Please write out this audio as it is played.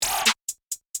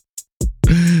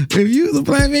If you was a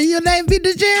black man, your name be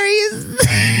DeJarius.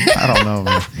 I don't know,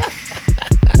 man.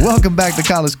 Welcome back to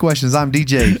College Questions. I'm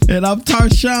DJ. And I'm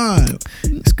Tarshawn.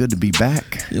 It's good to be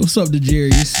back. Hey, what's up,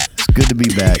 DeJarius? It's good to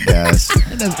be back, guys.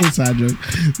 That's an inside joke.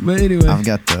 But anyway. I've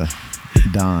got the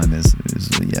Don is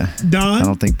yeah. Don? I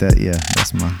don't think that, yeah,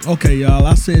 that's my. Okay, y'all.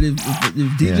 I said if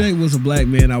DJ was a black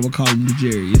man, I would call him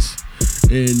DeJarius.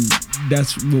 And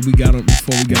that's what we got on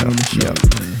before we got on the show.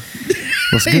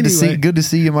 Well, it's good to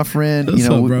see you, my friend. What's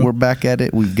up, bro? We're back at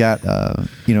it. We've got,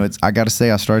 I got to say,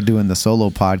 I started doing the solo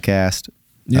podcast.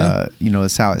 Yeah.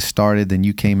 It's how it started. Then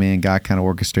you came in, guy kind of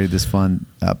orchestrated this fun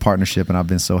partnership, and I've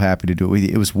been so happy to do it with you.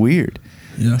 It was weird.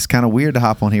 Yeah. It's kind of weird to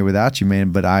hop on here without you,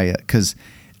 man. But because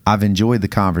I've enjoyed the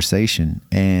conversation,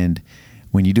 and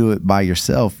when you do it by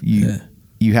yourself, you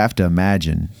have to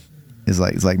imagine. It's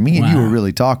like me and you are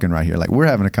really talking right here. Like we're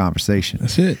having a conversation.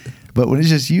 That's it. But when it's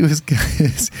just you,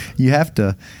 you have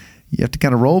to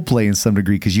kind of role play in some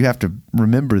degree because you have to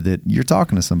remember that you're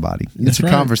talking to somebody. It's a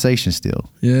conversation still.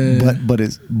 Yeah.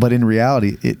 But in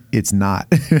reality, it's not.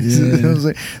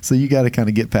 Yeah. So you got to kind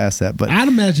of get past that. But I'd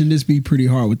imagine this be pretty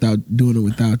hard without doing it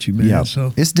without you, man. Yeah.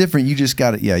 So it's different. You just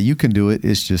got to. Yeah, you can do it.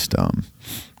 It's just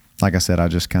like I said, I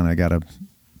just kind of got to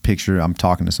picture I'm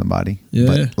talking to somebody. Yeah.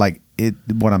 But like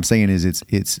what I'm saying is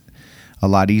it's a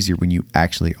lot easier when you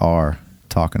actually are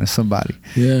talking to somebody.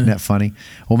 Yeah. Isn't that funny?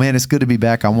 Well, man, it's good to be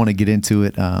back. I want to get into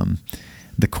it.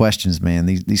 The questions, man,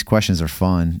 these questions are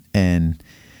fun, and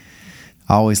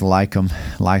I always like them.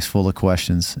 Life's full of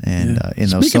questions. And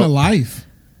speaking of life,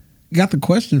 you got the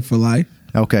question for life.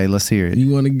 Okay, let's hear it.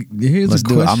 You want to? Here's let's a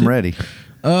do question. it. I'm ready.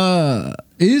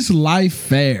 Is life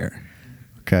fair?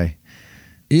 Okay.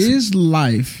 Is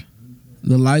life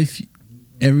the life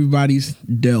everybody's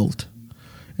dealt?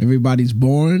 Everybody's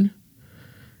born?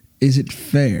 Is it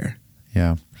fair?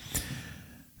 Yeah.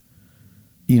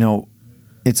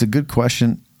 It's a good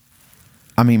question.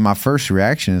 I mean, my first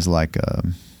reaction is like,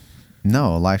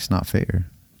 no, life's not fair.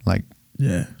 Like,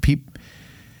 yeah.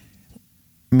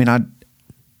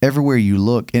 Everywhere you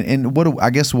look, and what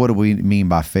do we mean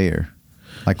by fair?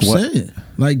 Like what?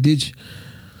 Like, did you?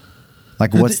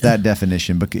 Like, what's that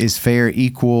definition? Because is fair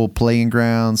equal playing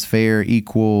grounds? Fair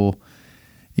equal,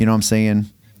 you know what I'm saying?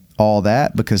 All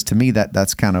that? Because to me,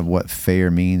 that's kind of what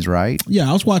fair means, right? Yeah,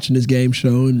 I was watching this game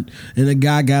show, and a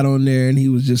guy got on there, and he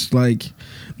was just like,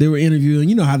 they were interviewing.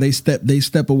 You know how they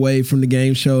step away from the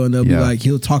game show, and they'll be like,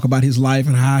 he'll talk about his life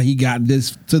and how he got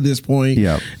to this point.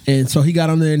 Yeah. And so he got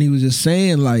on there, and he was just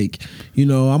saying, like,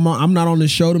 I'm not on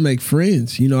this show to make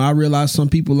friends. I realize some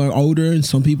people are older, and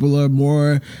some people are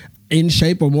more in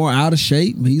shape or more out of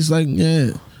shape. But he's like,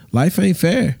 yeah, life ain't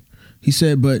fair. He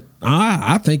said, but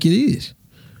I think it is.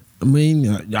 I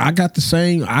mean, I got the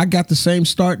same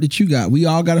start that you got. We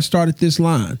all got to start at this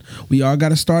line.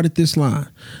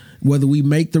 Whether we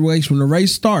make the race, when the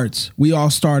race starts, we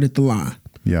all start at the line.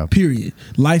 Yeah. Period.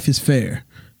 Life is fair.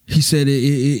 He said,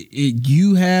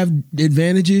 you have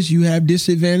advantages, you have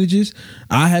disadvantages.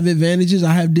 I have advantages,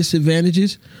 I have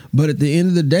disadvantages. But at the end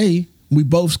of the day, we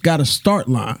both got a start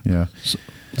line. Yeah.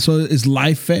 So is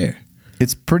life fair?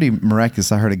 It's pretty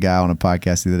miraculous. I heard a guy on a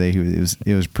podcast the other day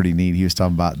it was pretty neat. He was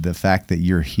talking about the fact that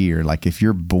you're here. Like if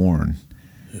you're born,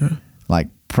 like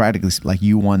practically like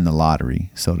you won the lottery,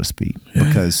 so to speak. Yeah.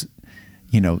 Because,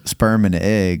 sperm and the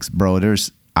eggs, bro,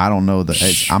 I don't know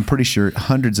I'm pretty sure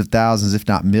hundreds of thousands, if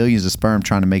not millions of sperm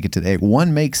trying to make it to the egg.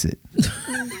 One makes it.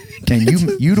 And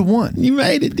you the one. You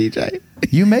made it, DJ.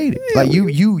 You made it. Like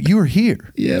you're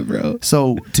here. Yeah, bro.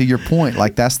 So to your point,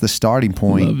 like that's the starting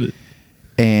point. Love it.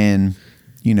 And,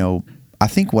 I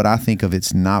think what I think of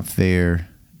it's not fair.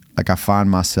 Like I find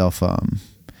myself,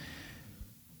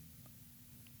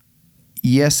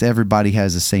 yes, everybody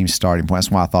has the same starting point.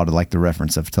 That's why I thought of like the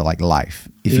reference to like life.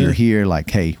 If you're here, like,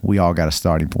 hey, we all got a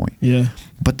starting point. Yeah.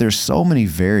 But there's so many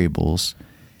variables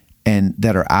and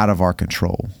that are out of our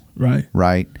control. Right.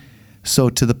 Right. So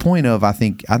to the point of, I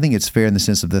think it's fair in the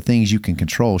sense of the things you can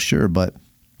control, sure, but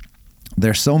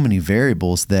there's so many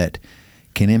variables that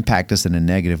can impact us in a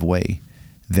negative way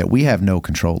that we have no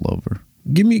control over.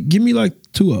 Give me like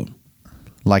two of them.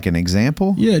 Like an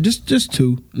example? Yeah, just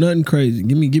two. Nothing crazy.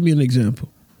 Give me an example.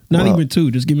 Not even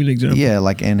two. Just give me an example. Yeah,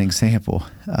 like an example.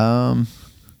 I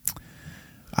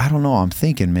don't know. I'm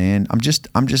thinking, man. I'm just.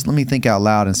 Let me think out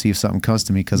loud and see if something comes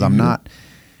to me because I'm not.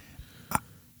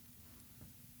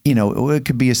 It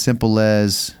could be as simple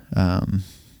as,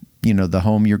 the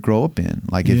home you grow up in.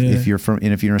 Like if you're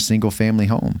in a single family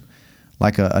home,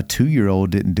 like a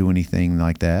 2-year-old didn't do anything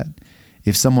like that.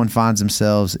 If someone finds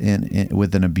themselves in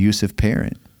with an abusive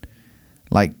parent,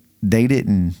 like they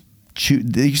didn't choose.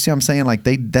 You see what I'm saying? Like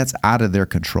that's out of their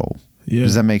control. Yeah.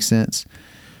 Does that make sense?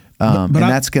 and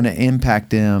that's going to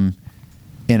impact them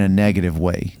in a negative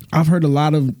way. I've heard a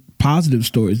lot of positive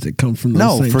stories that come from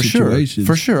those same situations.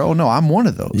 For sure. Oh no, I'm one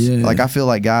of those. Yeah. Like I feel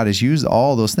like God has used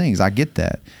all those things. I get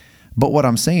that. But what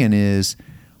I'm saying is,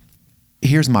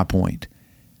 here's my point.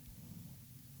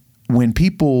 When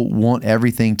people want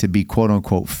everything to be quote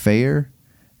unquote fair,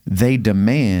 they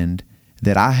demand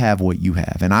that I have what you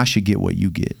have and I should get what you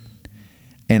get.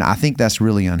 And I think that's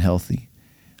really unhealthy.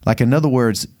 Like, in other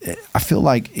words, I feel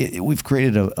like we've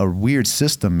created a weird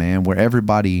system, man, where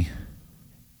everybody,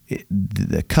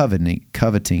 the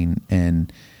coveting,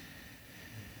 and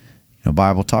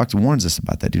Bible warns us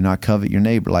about that. Do not covet your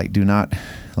neighbor. Like, do not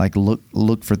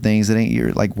look for things that ain't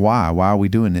your. Like, why are we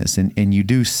doing this? And you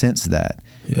do sense that.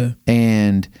 Yeah.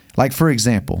 And like, for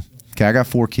example, okay, I got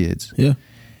 4 kids. Yeah.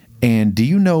 And do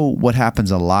you know what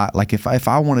happens a lot? Like, if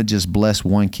I want to just bless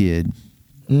one kid.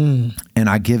 And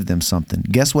I give them something.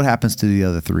 Guess what happens to the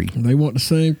other 3? They want the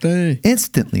same thing.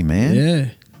 Instantly, man. Yeah.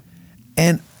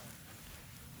 And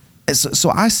so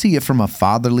I see it from a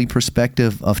fatherly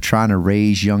perspective of trying to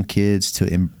raise young kids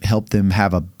to help them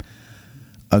have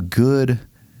a good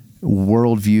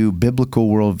worldview, biblical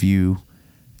worldview,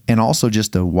 and also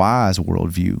just a wise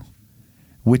worldview,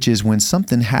 which is when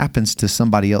something happens to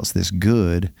somebody else that's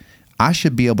good, I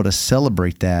should be able to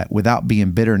celebrate that without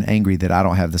being bitter and angry that I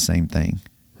don't have the same thing.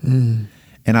 And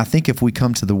I think if we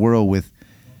come to the world with,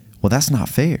 well, that's not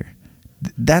fair.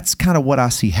 That's kind of what I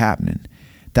see happening.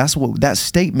 That's what that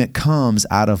statement comes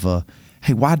out of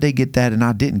hey, why'd they get that and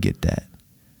I didn't get that?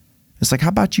 It's like, how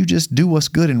about you just do what's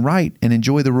good and right and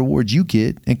enjoy the rewards you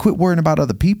get and quit worrying about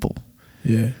other people?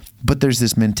 Yeah. But there's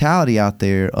this mentality out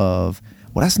there of,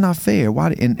 well, that's not fair.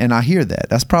 Why? And I hear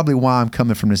that. That's probably why I'm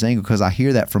coming from this angle, because I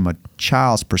hear that from a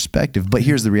child's perspective. But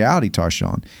here's the reality,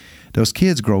 Tarshawn. Those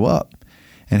kids grow up.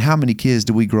 And how many kids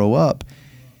do we grow up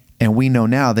and we know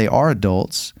now they are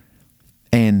adults,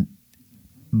 and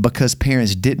because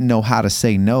parents didn't know how to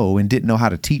say no and didn't know how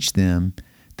to teach them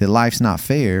that life's not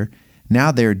fair,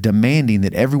 now they're demanding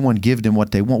that everyone give them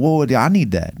what they want. Whoa, I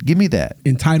need that. Give me that.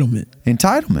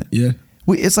 Entitlement. Yeah.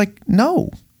 It's like, no,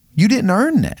 you didn't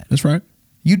earn that. That's right.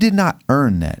 You did not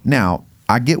earn that. Now,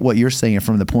 I get what you're saying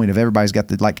from the point of everybody's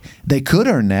got they could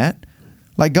earn that.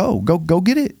 Like, go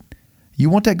get it. You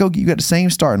want that, you got the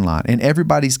same starting line. And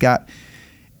everybody's got,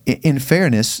 in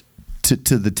fairness to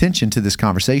the tension to this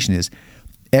conversation is,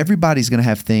 everybody's going to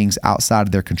have things outside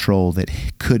of their control that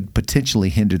could potentially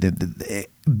hinder them.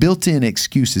 Built-in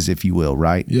excuses, if you will,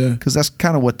 right? Yeah. Because that's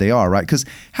kind of what they are, right? Because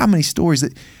how many stories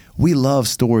that we love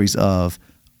stories of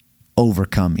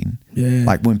overcoming. Yeah.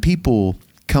 Like when people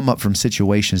come up from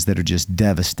situations that are just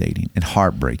devastating and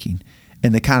heartbreaking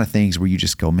and the kind of things where you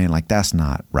just go, man, like that's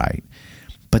not right.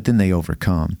 But then they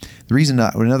overcome.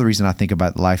 Another reason I think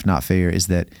about life not fair is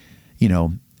that,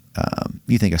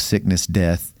 you think of sickness,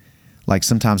 death, like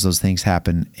sometimes those things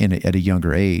happen at a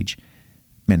younger age.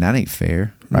 Man, that ain't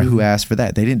fair, right? Mm-hmm. Who asked for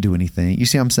that? They didn't do anything. You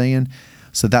see what I'm saying?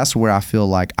 So that's where I feel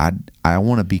like I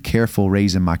want to be careful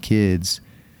raising my kids.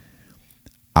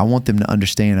 I want them to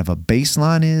understand if a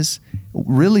baseline is,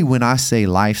 really when I say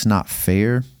life's not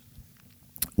fair,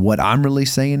 what I'm really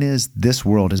saying is this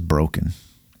world is broken.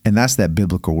 And that's that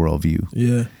biblical worldview.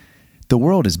 Yeah. The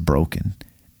world is broken.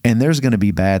 And there's going to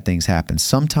be bad things happen.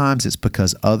 Sometimes it's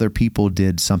because other people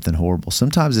did something horrible.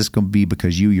 Sometimes it's going to be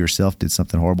because you yourself did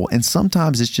something horrible. And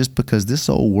sometimes it's just because this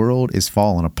whole world is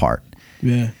falling apart.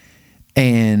 Yeah.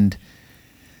 And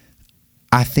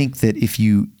I think that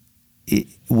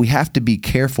we have to be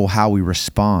careful how we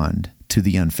respond to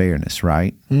the unfairness,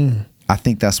 right? I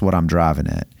think that's what I'm driving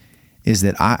at, is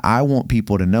that I want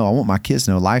people to know, I want my kids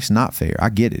to know life's not fair. I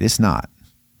get it. It's not,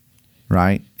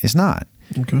 right? It's not.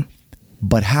 Okay.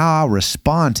 But how I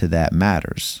respond to that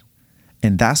matters.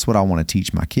 And that's what I want to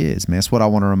teach my kids, man. That's what I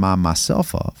want to remind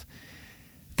myself of.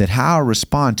 That how I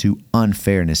respond to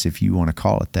unfairness, if you want to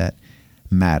call it that,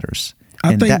 matters.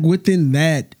 I think within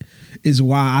that is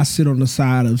why I sit on the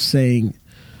side of saying,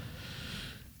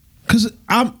 because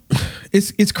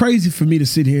it's crazy for me to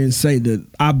sit here and say that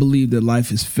I believe that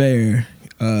life is fair,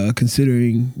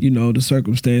 considering, the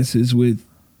circumstances with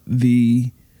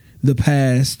the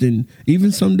past and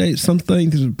even some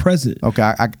things in the present.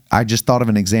 Okay, I just thought of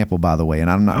an example, by the way,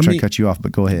 and I'm not trying to cut you off,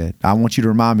 but go ahead. I want you to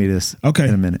remind me of this in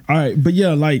a minute. All right, but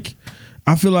yeah, like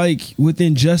I feel like with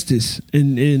injustice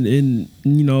in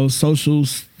social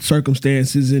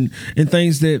circumstances and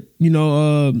things that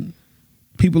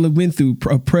people have been through,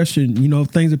 oppression,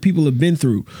 things that people have been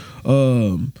through,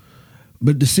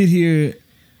 but to sit here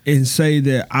and say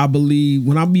that I believe,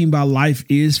 when I mean by life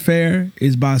is fair,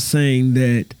 is by saying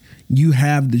that you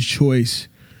have the choice.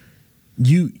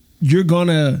 You're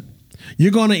gonna,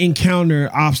 you're going to encounter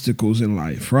obstacles in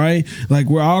life, right? Like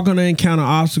we're all going to encounter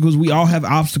obstacles. We all have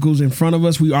obstacles in front of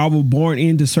us. We all were born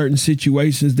into certain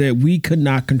situations that we could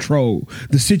not control.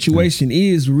 The situation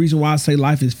is, the reason why I say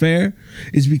life is fair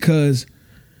is because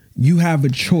you have a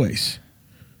choice.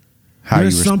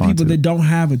 There's some people that don't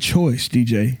have a choice,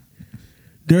 DJ.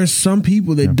 There's some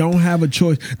people that don't have a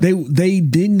choice. They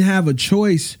didn't have a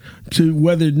choice to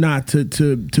whether or not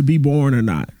to be born or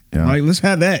not. Yeah. Like, let's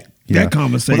have that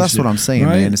conversation. Well, that's what I'm saying,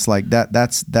 right? Man. It's like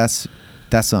that's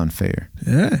unfair.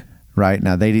 Yeah. Right?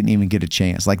 Now, they didn't even get a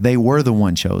chance. Like, they were the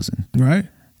one chosen. Right.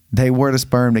 They were the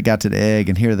sperm that got to the egg,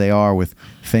 and here they are with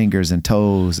fingers and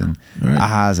toes and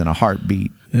eyes and a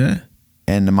heartbeat. Yeah.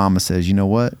 And the mama says, you know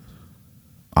what?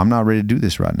 I'm not ready to do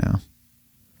this right now.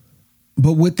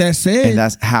 But with that said,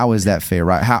 and how is that fair,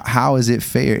 right? How is it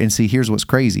fair? And see, here's what's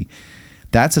crazy.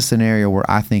 That's a scenario where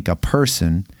I think a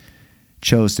person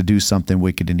chose to do something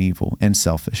wicked and evil and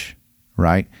selfish,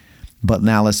 right? But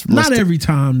now let's not every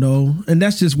time though, and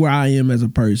that's just where I am as a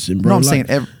person, bro. No, I'm saying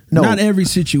not every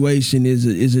situation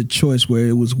is a choice where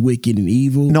it was wicked and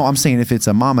evil. No, I'm saying if it's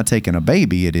a mama taking a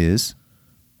baby, it is.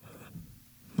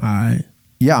 All right.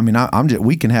 Yeah, I mean,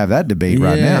 we can have that debate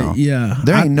right now. Yeah.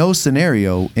 There ain't no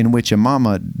scenario in which a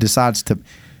mama decides to.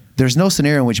 There's no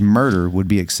scenario in which murder would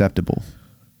be acceptable.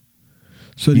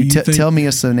 So tell me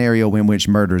a scenario in which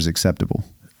murder is acceptable.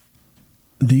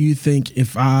 Do you think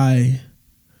if I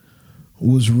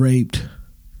was raped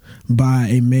by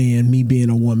a man, me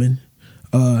being a woman,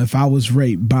 if I was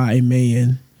raped by a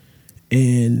man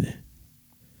and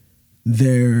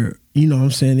there, you know what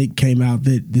I'm saying, it came out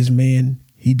that this man,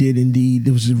 he did indeed,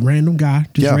 it was a random guy,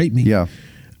 just raped me. Yeah.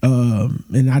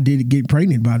 And I did get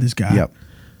pregnant by this guy. Yep.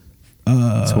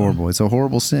 It's horrible. It's a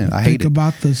horrible sin. I hate it. Think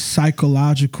about the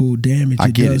psychological damage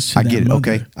it does to that mother.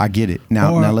 Okay, I get it.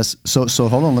 Now let's. So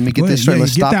hold on. Let me get this straight.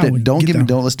 Let's stop it. Don't.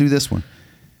 Let's do this one.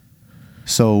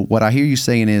 So what I hear you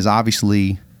saying is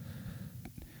obviously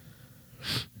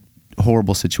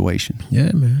horrible situation.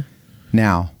 Yeah, man.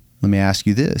 Now let me ask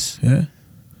you this. Yeah.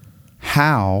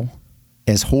 How,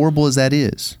 as horrible as that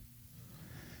is,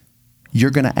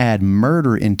 you're going to add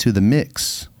murder into the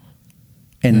mix.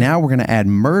 And now we're going to add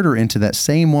murder into that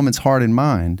same woman's heart and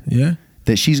mind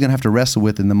that she's going to have to wrestle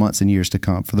with in the months and years to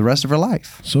come for the rest of her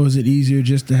life. So is it easier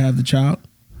just to have the child?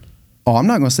 Oh, I'm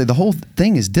not going to say the whole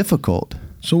thing is difficult.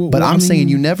 But I'm saying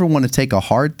you never want to take a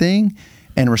hard thing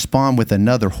and respond with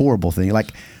another horrible thing.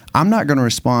 Like, I'm not going to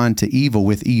respond to evil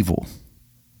with evil.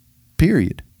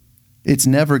 Period. It's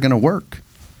never going to work.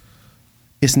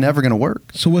 It's never going to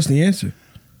work. So what's the answer?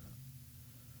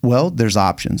 Well, there's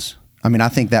options. I mean, I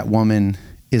think that woman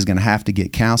is going to have to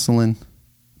get counseling.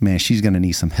 Man, she's going to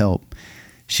need some help.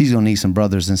 She's going to need some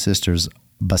brothers and sisters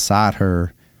beside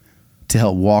her to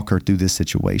help walk her through this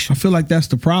situation. I feel like that's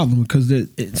the problem because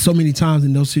so many times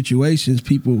in those situations,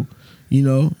 people, you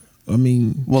know, I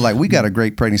mean. Well, like we got a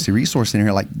great pregnancy resource in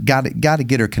here. Like, got to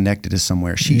get her connected to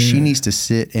somewhere. She needs to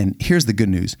sit. And here's the good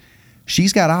news.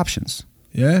 She's got options.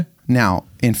 Yeah. Now,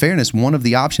 in fairness, one of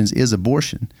the options is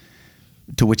abortion,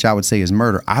 to which I would say is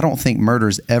murder. I don't think murder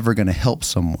is ever going to help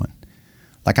someone.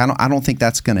 Like, I don't think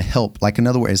that's going to help. Like, in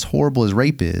other words, as horrible as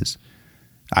rape is,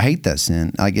 I hate that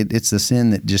sin. Like, it's a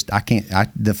sin that just I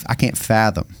can't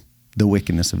fathom the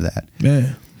wickedness of that.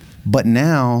 Yeah. But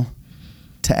now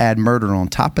to add murder on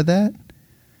top of that,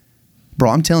 bro,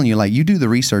 I'm telling you, like, you do the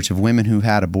research of women who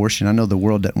had abortion. I know the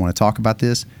world doesn't want to talk about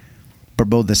this, but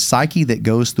bro, the psyche that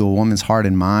goes through a woman's heart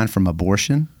and mind from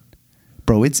abortion,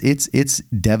 bro, it's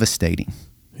devastating.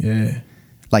 Yeah.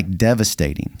 Like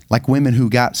devastating. Like women who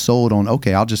got sold on,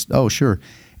 okay, sure.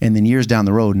 And then years down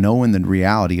the road, knowing the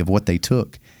reality of what they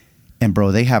took. And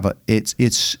bro,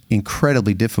 it's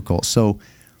incredibly difficult. So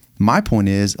my point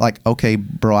is, like, okay,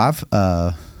 bro,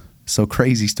 so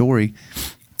crazy story.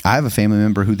 I have a family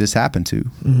member who this happened to.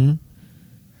 Mm-hmm.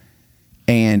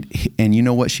 And you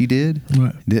know what she did?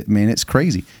 What? Man, it's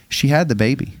crazy. She had the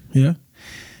baby. Yeah.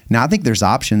 Now, I think there's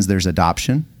options. There's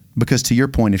adoption. Because to your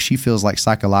point, if she feels like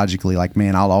psychologically, like,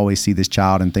 man, I'll always see this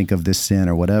child and think of this sin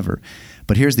or whatever.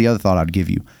 But here's the other thought I'd give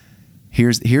you.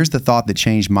 Here's the thought that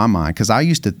changed my mind. Because I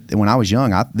used to, when I was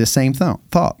young, the same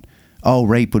thought. Oh,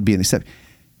 rape would be an exception.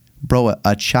 Bro,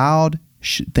 a child,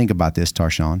 think about this,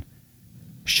 Tarshawn.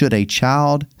 Should a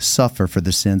child suffer for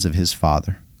the sins of his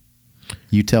father?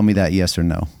 You tell me that yes or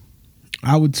no.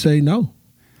 I would say no.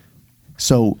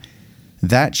 So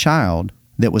that child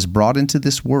that was brought into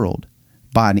this world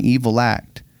by an evil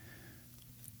act,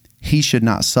 he should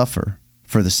not suffer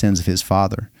for the sins of his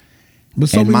father. But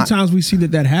so many times we see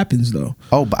that happens, though.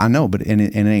 Oh, but I know, but and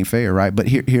it ain't fair, right? But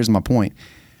here's my point: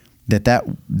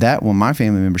 that when my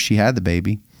family member, she had the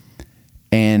baby,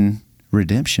 and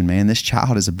redemption, man. This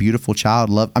child is a beautiful child.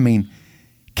 Love. I mean,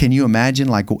 can you imagine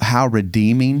like how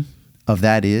redeeming of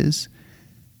that is?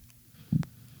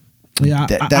 Yeah,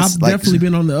 I've definitely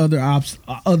been on the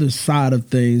other side of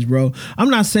things, bro. I'm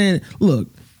not saying, look,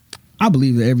 I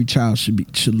believe that every child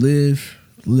should live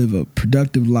a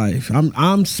productive life.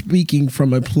 I'm speaking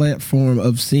from a platform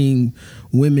of seeing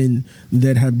women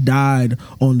that have died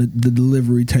on the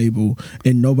delivery table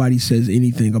and nobody says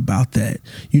anything about that.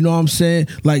 You know what I'm saying?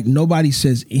 Like nobody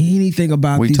says anything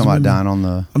about these women. Talking about dying on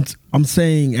the... I'm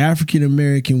saying African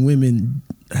American women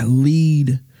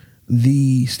lead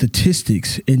the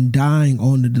statistics in dying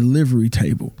on the delivery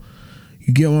table.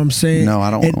 You get what I'm saying? No,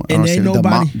 I don't. And ain't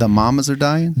nobody. The mamas are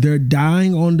dying. They're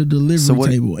dying on the delivery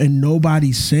table, and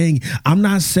nobody's saying. I'm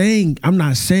not saying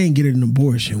get an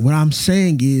abortion. What I'm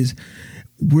saying is,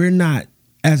 we're not,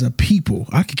 as a people.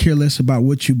 I could care less about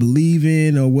what you believe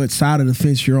in or what side of the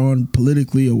fence you're on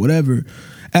politically or whatever.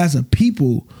 As a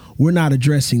people, we're not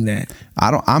addressing that.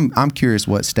 I'm curious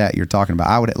what stat you're talking about.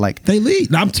 I would like they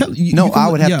lead. I'm telling you. No,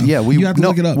 I would have to. Yeah, you have to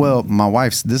look it up. Well, my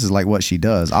wife's. This is like what she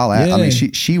does. I'll ask. I mean,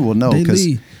 she will know because.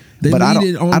 They lead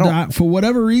it on for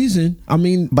whatever reason. I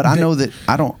mean, but I know that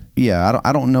I don't. Yeah,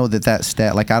 I don't know that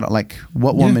stat. Like I don't like.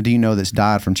 What woman do you know that's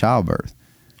died from childbirth?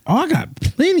 Oh, I got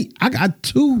plenty. I got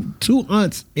two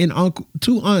aunts and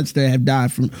that have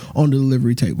died from on the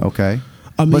delivery table. Okay.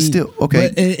 I mean, but still, okay.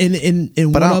 But, and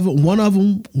one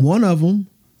of them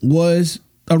was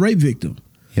a rape victim.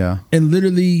 Yeah. And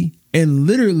literally,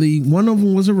 one of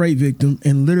them was a rape victim,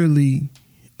 and literally,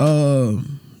 died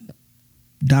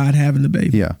having the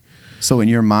baby. Yeah. So in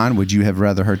your mind, would you have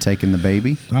rather her taking the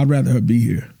baby? I'd rather her be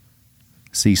here.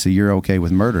 See, so you're okay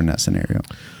with murder in that scenario?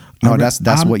 No,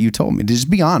 that's what you told me. Just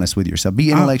be honest with yourself. Be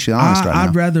intellectually honest right now.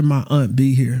 I'd rather my aunt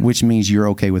be here. Which means you're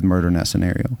okay with murder in that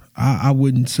scenario. I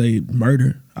wouldn't say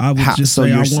murder. I would just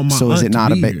say I want my aunt to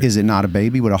be here. Is it not a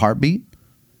baby with a heartbeat?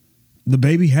 The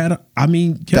baby had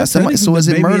so is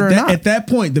it murder or not? At that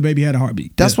point, the baby had a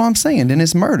heartbeat. That's what I'm saying. Then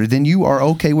it's murder. Then you are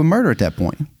okay with murder at that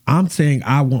point. I'm saying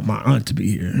I want my aunt to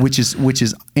be here. Which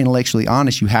is intellectually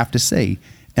honest, you have to say.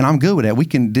 And I'm good with that. We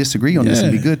can disagree on this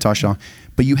and be good, Tarshawn.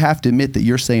 But you have to admit that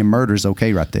you're saying murder is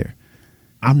okay right there.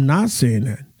 I'm not saying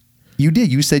that. You did.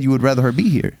 You said you would rather her be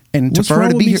here. And what's for her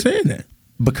wrong to with be me here, saying that?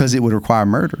 Because it would require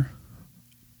murder.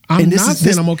 I'm not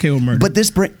saying I'm okay with murder. But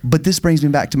this brings me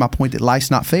back to my point that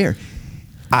life's not fair.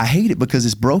 I hate it because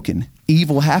it's broken.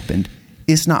 Evil happened.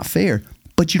 It's not fair.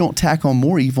 But you don't tack on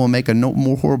more evil and make a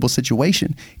more horrible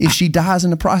situation. If she dies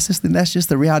in the process, then that's just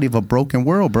the reality of a broken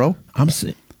world, bro. I'm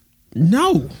saying,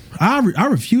 no, I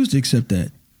refuse to accept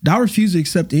that. I refuse to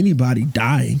accept anybody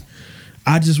dying.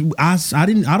 I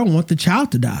don't want the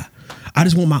child to die. I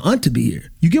just want my aunt to be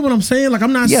here. You get what I'm saying? Like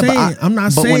I'm not saying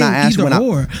either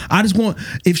or. I just want,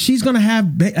 if she's gonna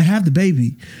have the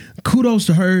baby, kudos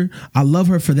to her. I love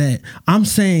her for that. I'm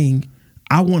saying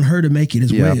I want her to make it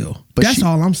as well. That's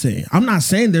all I'm saying. I'm not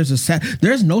saying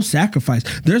there's no sacrifice.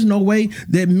 There's no way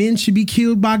that men should be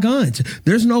killed by guns.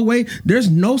 There's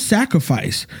no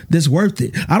sacrifice that's worth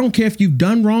it. I don't care if you've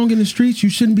done wrong in the streets. You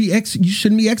shouldn't be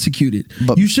executed.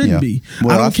 You shouldn't be.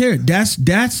 Well, I don't care.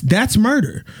 That's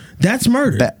murder. That's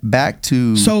murder. Back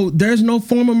to... So there's no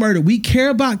form of murder. We care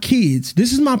about kids.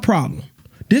 This is my problem.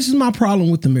 This is my problem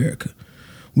with America.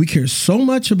 We care so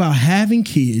much about having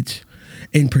kids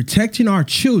and protecting our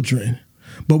children,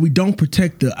 but we don't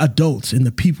protect the adults and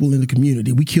the people in the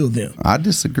community. We kill them. I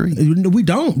disagree. We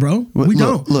don't, bro. We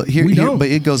don't. Look, here, but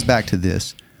it goes back to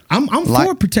this. I'm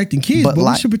for protecting kids, but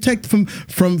we should protect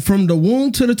from the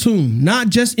womb to the tomb, not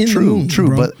just in the womb. True,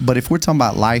 bro. But if we're talking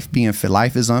about life being fair,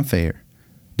 life is unfair.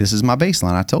 This is my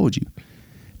baseline. I told you.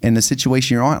 And the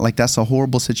situation you're on, like that's a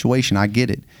horrible situation. I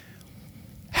get it.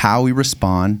 How we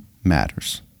respond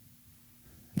matters.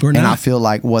 And I feel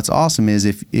like what's awesome is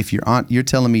if your aunt, you're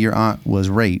telling me your aunt was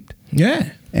raped,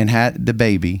 and had the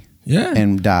baby,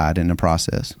 and died in the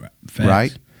process,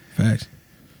 right? Facts.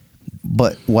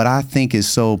 But what I think is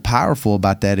so powerful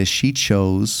about that is she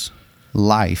chose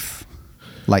life.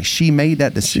 Like she made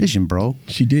that decision, bro.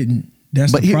 She didn't.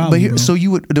 That's the problem. But here, so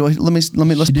you would let's she pause.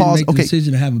 Didn't make the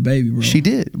decision to have a baby, bro. She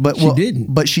did, but she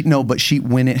didn't. But she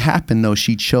when it happened though,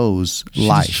 she chose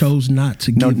life. She chose not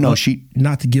to not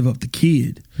to give up the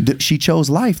kid. She chose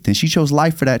life. Then she chose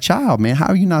life for that child, man. How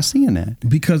are you not seeing that?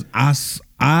 Because I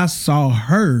saw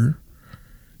her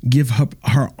give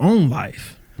her own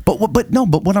life.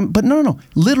 No.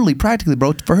 Literally, practically,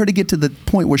 bro. For her to get to the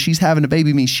point where she's having a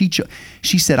baby means she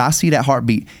said, "I see that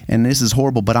heartbeat, and this is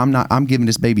horrible, but I'm giving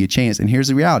this baby a chance." And here's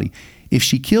the reality: if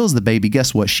she kills the baby,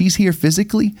 guess what? She's here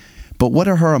physically, but what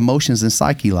are her emotions and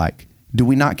psyche like? Do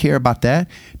we not care about that?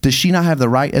 Does she not have the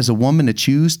right as a woman to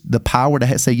choose, the power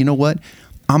to say, you know what?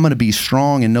 I'm going to be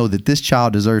strong and know that this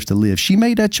child deserves to live. She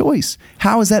made that choice.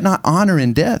 How is that not honor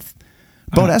in death?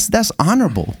 Bro, that's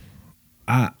honorable.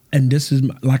 And this is,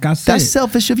 like I said. That's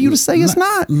selfish of you to say it's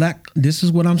not. This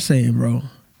is what I'm saying, bro.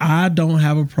 I don't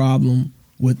have a problem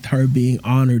with her being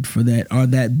honored for that, or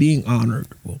that being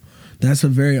honorable. That's a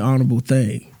very honorable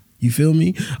thing. You feel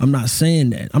me? I'm not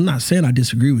saying that. I'm not saying I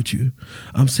disagree with you.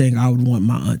 I'm saying I would want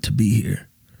my aunt to be here.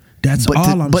 That's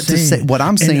all I'm saying. What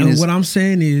I'm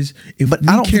saying is, if we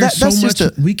care so much,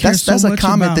 we care so much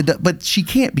about. But she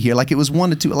can't be here. Like, it was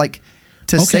 1 to 2. Like,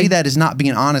 to say that is not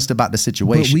being honest about the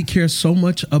situation. But we care so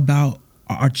much about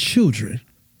our children,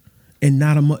 and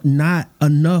not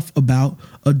enough about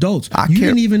adults. You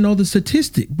didn't even know the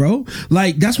statistic, bro.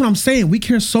 Like, that's what I'm saying. We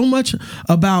care so much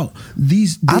about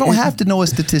these. I don't have to know a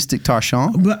statistic,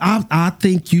 Tarshawn. But I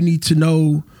think you need to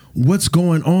know what's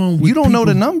going on with you don't people. know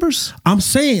the numbers. I'm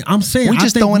saying we're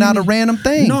just throwing out a random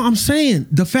thing. No, I'm saying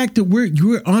the fact that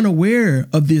you're unaware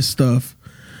of this stuff.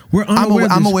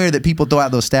 I'm aware that people throw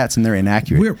out those stats and they're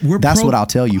inaccurate. That's what I'll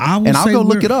tell you. I'll go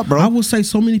look it up, bro. I will say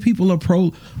so many people are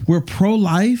we're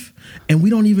pro-life, and we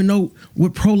don't even know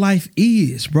what pro-life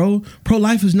is, bro.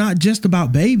 Pro-life is not just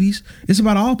about babies. It's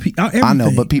about all people. I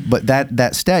know, but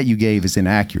that stat you gave is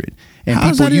inaccurate. And how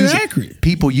is that inaccurate?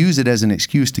 People use it as an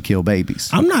excuse to kill babies.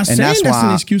 I'm not saying that's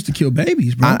an excuse to kill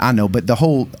babies, bro. I know, but the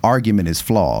whole argument is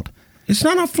flawed. It's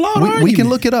not a flawed argument. We can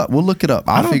look it up. We'll look it up.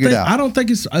 I'll figure it out. I don't think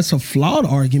it's a flawed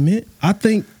argument. I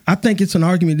think it's an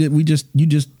argument that we just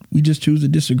choose to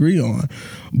disagree on.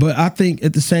 But I think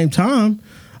at the same time,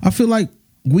 I feel like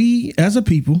we as a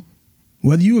people,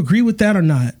 whether you agree with that or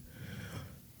not,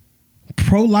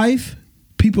 pro-life,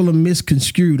 people are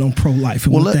misconstrued on pro-life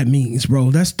and what that means, bro.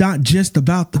 That's not just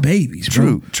about the babies,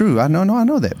 bro. True. I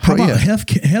know that. How about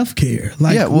health care?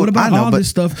 Like, what about all this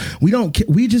stuff? We don't.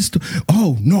 We just.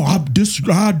 Oh no, I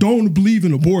don't believe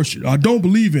in abortion. I don't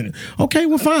believe in it. Okay,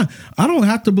 well, fine. I don't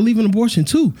have to believe in abortion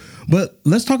too. But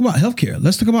let's talk about health care.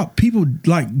 Let's talk about people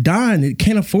like dying that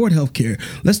can't afford health care.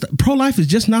 Pro-life is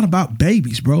just not about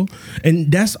babies, bro.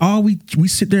 And that's all we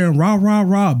sit there and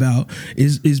rah about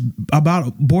is about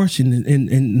abortion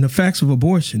and the facts of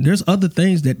abortion. There's other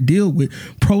things that deal with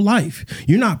pro-life.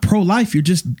 You're not pro-life, you're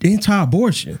just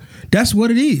anti-abortion. That's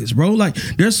what it is, bro. Like,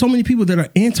 there's so many people that are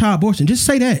anti-abortion. Just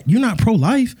say that. You're not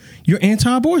pro-life, you're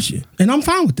anti-abortion. And I'm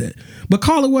fine with that. But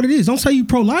call it what it is. Don't say you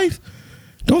pro-life.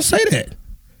 Don't say that.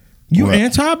 You're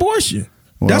anti-abortion.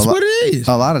 That's what it is.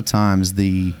 A lot of times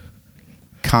the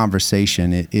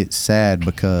conversation, it's sad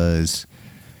because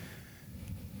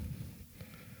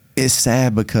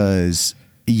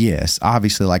yes,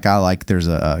 obviously, there's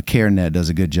a CareNet does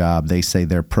a good job. They say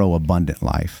they're pro-abundant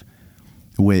life,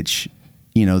 which,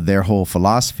 their whole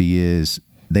philosophy is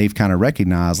they've kind of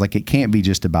recognized, like, it can't be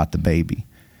just about the baby.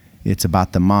 It's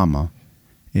about the mama.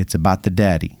 It's about the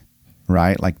daddy,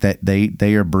 right? Like, that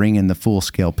they are bringing the full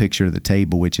scale picture to the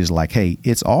table, which is like, hey,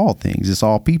 it's all things. It's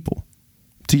all people.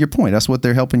 To your point, that's what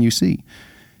they're helping you see.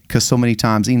 Because so many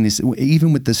times,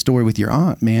 even with the story with your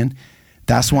aunt, man,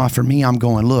 that's why for me, I'm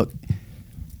going, look,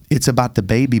 it's about the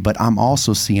baby, but I'm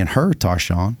also seeing her,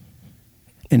 Tarshawn.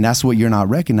 And that's what you're not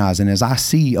recognizing, is I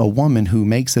see a woman who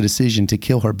makes a decision to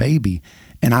kill her baby,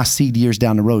 and I see years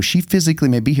down the road, she physically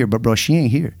may be here, but bro, she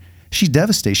ain't here. She's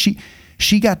devastated.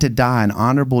 She got to die an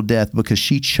honorable death because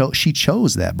she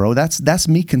chose that, bro. That's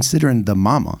me considering the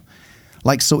mama.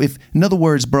 Like, so if, in other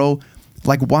words, bro,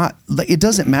 like, why, like, it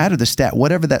doesn't matter the stat,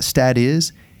 whatever that stat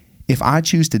is, if I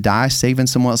choose to die saving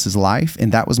someone else's life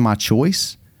and that was my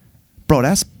choice, bro,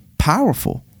 that's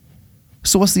powerful.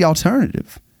 So what's the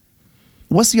alternative?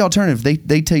 What's the alternative?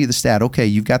 They tell you the stat, okay,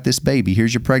 you've got this baby,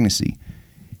 here's your pregnancy.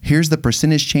 Here's the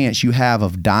percentage chance you have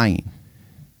of dying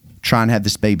trying to have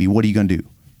this baby. What are you going to do?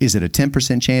 Is it a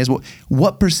 10% chance?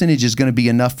 What percentage is going to be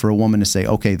enough for a woman to say,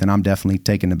 okay, then I'm definitely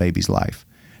taking the baby's life?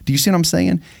 Do you see what I'm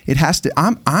saying? It has to,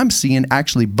 I'm seeing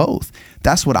actually both.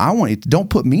 That's what I want. Don't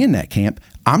put me in that camp.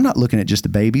 I'm not looking at just the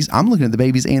babies. I'm looking at the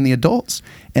babies and the adults.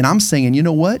 And I'm saying, you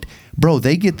know what? Bro,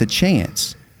 they get the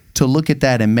chance to look at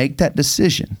that and make that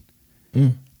decision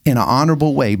in an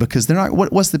honorable way, because they're not,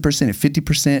 what's the percentage?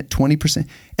 50%, 20%?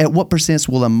 At what percent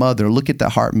will a mother look at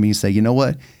that heart and me and say, you know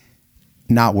what?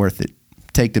 Not worth it.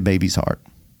 Take the baby's heart.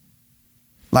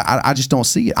 Like, I just don't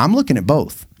see it. I'm looking at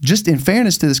both. Just in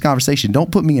fairness to this conversation,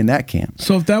 don't put me in that camp.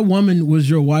 So if that woman was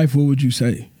your wife, what would you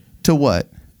say? To what?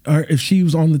 Or if she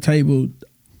was on the table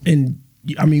and,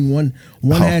 I mean, one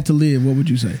had to live, what would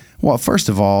you say? Well, first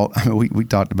of all, I mean, we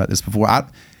talked about this before.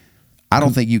 I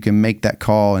don't think you can make that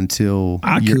call until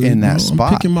you're in that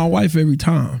spot. I'm picking my wife every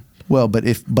time. Well, but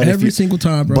every single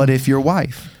time, bro. But if your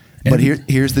wife, But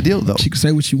here's the deal, though. She can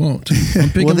say what she wants. I'm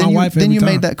picking well, my wife every then you time.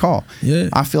 made that call. Yeah.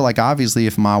 I feel like obviously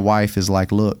if my wife is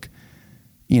like, look,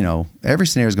 you know, every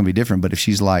scenario is going to be different. But if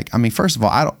she's like, I mean, first of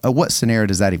all, what scenario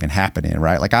does that even happen in,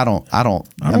 right? Like, I don't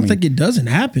think it doesn't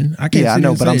happen. I can't. Yeah, I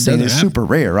know, but I'm saying it's super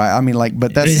rare, right? I mean, like,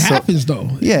 but that's it happens though.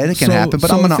 Yeah, it can happen.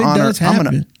 But I'm going to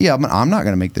honor. I'm not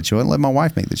going to make the choice. Let my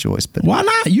wife make the choice. But why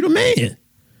not? You the man.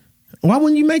 Why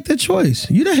wouldn't you make that choice?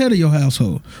 You the head of your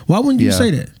household. Why wouldn't you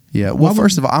say that? Yeah. Well,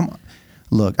 first of all,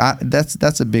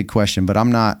 that's a big question, but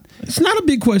I'm not. It's not a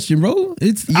big question, bro.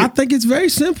 I think it's very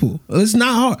simple. It's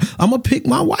not hard. I'm gonna pick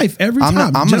my wife every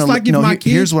time.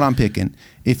 Here's what I'm picking.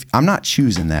 If I'm not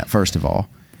choosing that, first of all,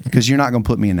 because you're not gonna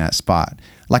put me in that spot.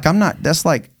 Like I'm not. That's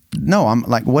like no. I'm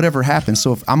like whatever happens.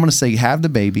 So if I'm gonna say have the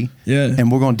baby,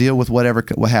 and we're gonna deal with what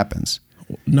happens.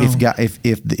 No.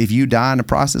 If you die in the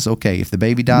process, okay. If the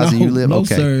baby dies and you live,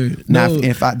 okay. Sir. Now,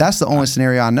 if that's the only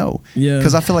scenario I know,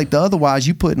 because I feel like otherwise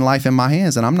you putting life in my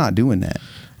hands, and I'm not doing that.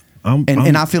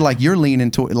 And I feel like you're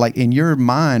leaning toward, like in your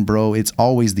mind, bro. It's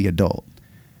always the adult.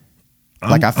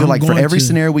 Like I feel like for every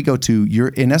scenario we go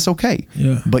to, and that's okay.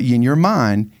 Yeah. But in your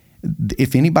mind,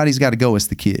 if anybody's got to go, it's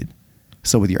the kid.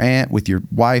 So with your aunt, with your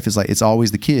wife, it's like it's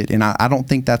always the kid, and I don't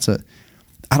think that's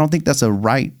a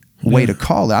right way to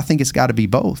call it. I think it's got to be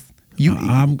both.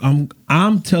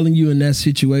 I'm telling you in that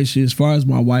situation, as far as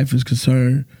my wife is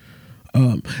concerned.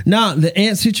 Now the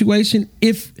aunt situation,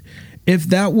 if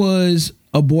that was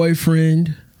a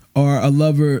boyfriend or a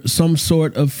lover, some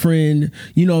sort of friend,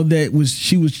 you know,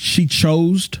 she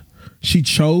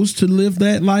chose to live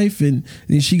that life, and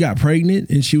then she got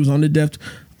pregnant and she was on the death,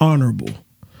 honorable.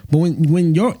 But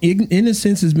when your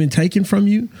innocence has been taken from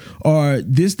you, or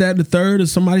this, that, the third, or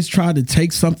somebody's tried to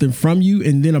take something from you,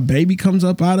 and then a baby comes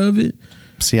up out of it.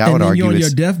 See, I would argue you're on your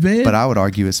deathbed. But I would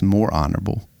argue it's more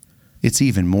honorable. It's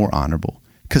even more honorable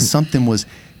because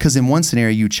in one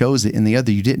scenario you chose it, in the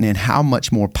other you didn't. And how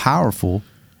much more powerful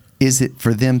is it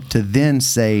for them to then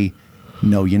say,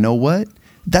 no, you know what?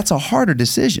 That's a harder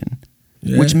decision,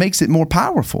 which makes it more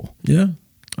powerful. Yeah.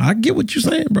 I get what you're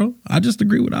saying, bro. I just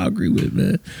agree with what I agree with,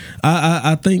 man.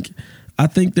 I think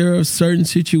there are certain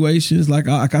situations, like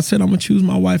I said, I'm gonna choose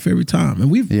my wife every time,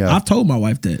 and I've told my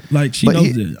wife that, like she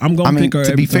knows it. I'm gonna pick her every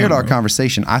time. To be fair to our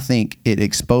conversation, I think it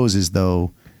exposes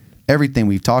though everything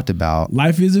we've talked about.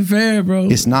 Life isn't fair, bro.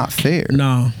 It's not fair.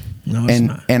 No, it's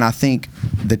not. And I think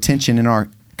the tension in our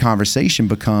conversation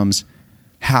becomes,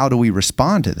 how do we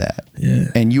respond to that?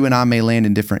 Yeah. And you and I may land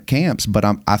in different camps, but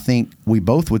I think we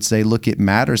both would say, look, it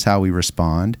matters how we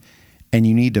respond, and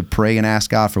you need to pray and ask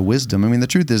God for wisdom. I mean, the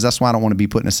truth is, that's why I don't want to be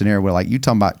put in a scenario where, like, you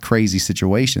talking about crazy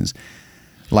situations.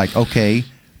 Like, okay,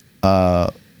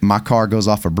 my car goes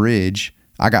off a bridge.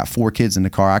 I got 4 kids in the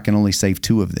car. I can only save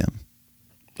 2 of them.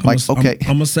 I'm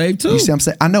gonna save 2. You see what I'm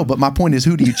saying? I know, but my point is,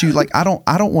 who do you choose? Like, I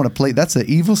don't want to play. That's an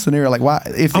evil scenario. Like, why?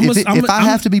 If I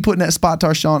have to be put in that spot,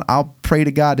 Tarshawn, I'll pray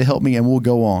to God to help me, and we'll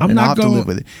go on. I'll have to live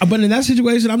with it. But in that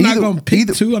situation, I'm not gonna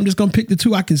pick 2. I'm just gonna pick the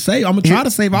 2 I can save. I'm gonna try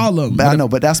to save all of them. But I know,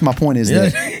 but that's my point.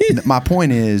 My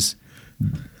point is,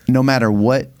 no matter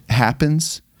what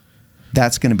happens,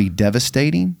 that's going to be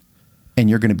devastating. And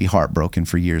you're going to be heartbroken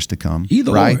for years to come.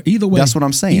 Either way. That's what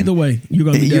I'm saying. Either way, you're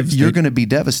going to be devastated. You're going to be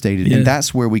devastated. Yeah. And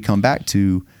that's where we come back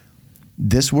to,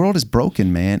 this world is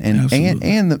broken, man. And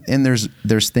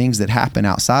there's things that happen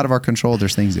outside of our control.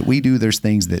 There's things that we do. There's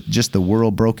things that just the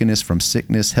world, brokenness from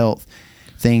sickness, health,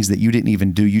 things that you didn't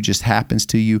even do. You just happens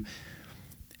to you.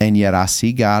 And yet I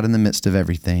see God in the midst of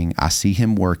everything. I see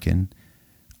him working.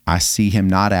 I see him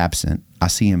not absent. I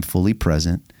see him fully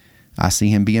present. I see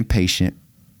him being patient.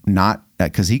 Not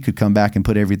because he could come back and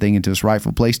put everything into its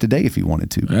rightful place today if he wanted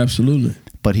to. Absolutely.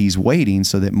 But he's waiting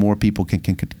so that more people can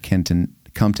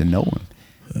come to know him.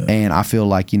 And I feel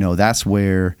like, that's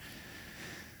where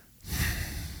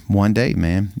one day,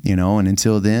 man, and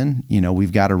until then,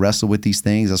 we've got to wrestle with these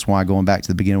things. That's why going back to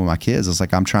the beginning with my kids, it's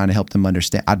like I'm trying to help them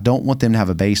understand. I don't want them to have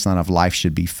a baseline of life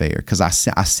should be fair, because I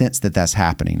sense that that's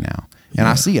happening now. And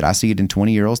I see it. I see it in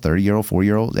 20-year-olds, 30-year-olds,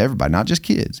 4-year-olds, everybody, not just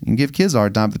kids. You can give kids a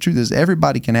hard time, but the truth is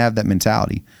everybody can have that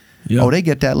mentality. Yeah. Oh, they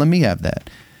get that, let me have that.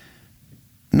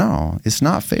 No, it's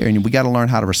not fair. And we got to learn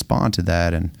how to respond to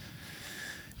that and,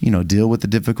 deal with the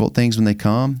difficult things when they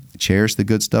come, cherish the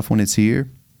good stuff when it's here.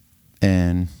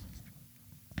 And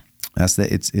that's that.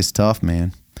 It's tough,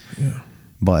 man. Yeah.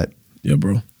 But yeah,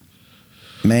 bro.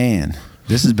 Man,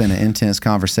 this has been an intense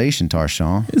conversation,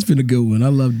 Tarshawn. It's been a good one. I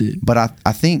loved it. But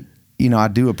I think, I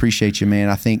do appreciate you, man.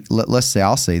 I think,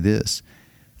 I'll say this.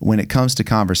 When it comes to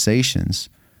conversations,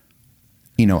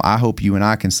 I hope you and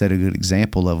I can set a good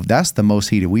example of, that's the most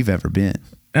heated we've ever been.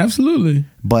 Absolutely.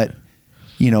 But,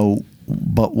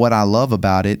 but what I love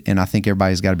about it, and I think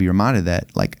everybody's got to be reminded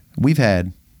that, like, we've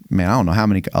had, man, I don't know how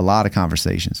many, a lot of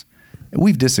conversations.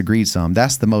 We've disagreed some.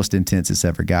 That's the most intense it's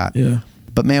ever got. Yeah.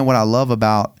 But man, what I love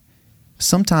about,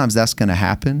 sometimes that's going to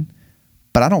happen,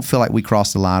 but I don't feel like we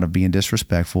crossed the line of being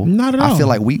disrespectful. Not at all. I feel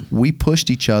like we pushed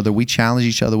each other. We challenged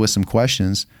each other with some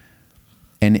questions.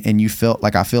 And you felt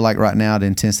like, I feel like right now the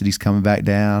intensity's coming back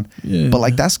down. Yeah. But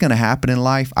like, that's going to happen in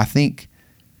life. I think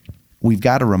we've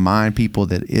got to remind people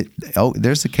that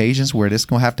there's occasions where it's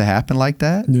going to have to happen like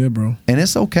that. Yeah, bro. And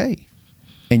it's okay.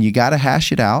 And you got to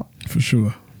hash it out. For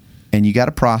sure. And you got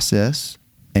to process.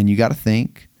 And you got to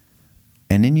think.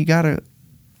 And then you got to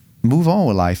move on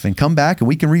with life and come back, and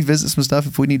we can revisit some stuff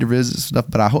if we need to revisit stuff.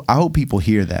 But I hope people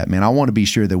hear that, man. I want to be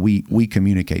sure that we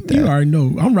communicate that. You already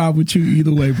know. I'm riding with you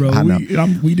either way, bro. I know.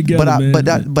 We together, man.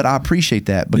 But I appreciate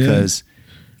that, because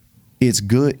it's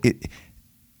good.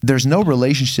 There's no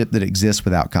relationship that exists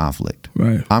without conflict.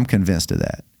 Right. I'm convinced of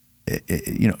that.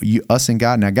 Us and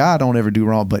God. Now, God don't ever do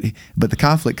wrong, but the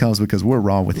conflict comes because we're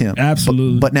wrong with Him.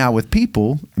 Absolutely. But now with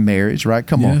people, marriage, right?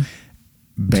 Come on.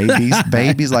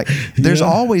 Babies, like there's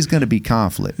always going to be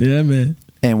conflict. Yeah, man.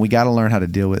 And we got to learn how to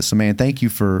deal with it. So, man, thank you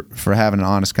for having an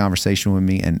honest conversation with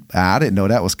me. And I didn't know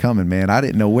that was coming, man. I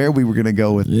didn't know where we were going to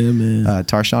go with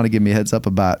Tarshawn to give me a heads up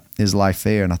about his life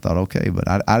there. And I thought, okay, but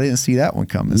I didn't see that one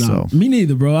coming. No, me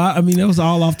neither, bro. I mean, that was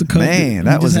all off the cuff. Man,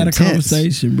 that was intense. We just had a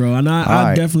conversation, bro. And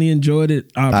I definitely enjoyed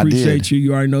it. I appreciate you.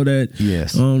 You already know that.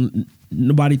 Yes.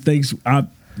 Nobody thinks I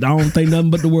don't think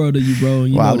nothing but the world of you, bro.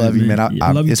 You well, know I love that, you, man.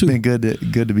 I love you it's too. been good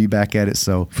to be back at it.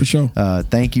 So for sure.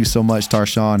 Thank you so much,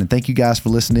 Tarshawn, and thank you guys for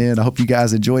listening. I hope you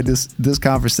guys enjoyed this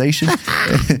conversation.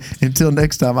 Until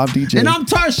next time, I'm DJ. And I'm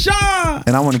Tarshawn.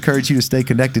 And I want to encourage you to stay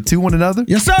connected to one another.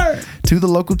 Yes, sir. To the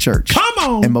local church. Come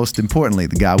on. And most importantly,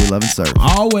 the God we love and serve.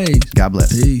 Always. God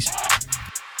bless. Peace.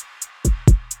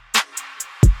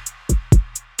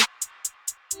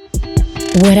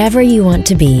 Whatever you want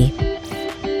to be,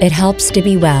 it helps to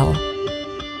be well.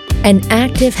 An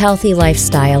active, healthy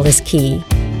lifestyle is key.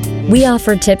 We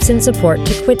offer tips and support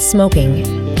to quit smoking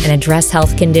and address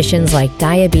health conditions like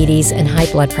diabetes and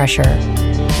high blood pressure.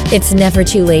 It's never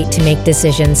too late to make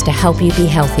decisions to help you be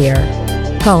healthier.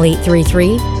 Call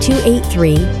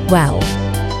 833-283-WELL.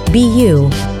 Be you,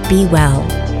 be well.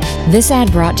 This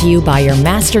ad brought to you by your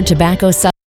master tobacco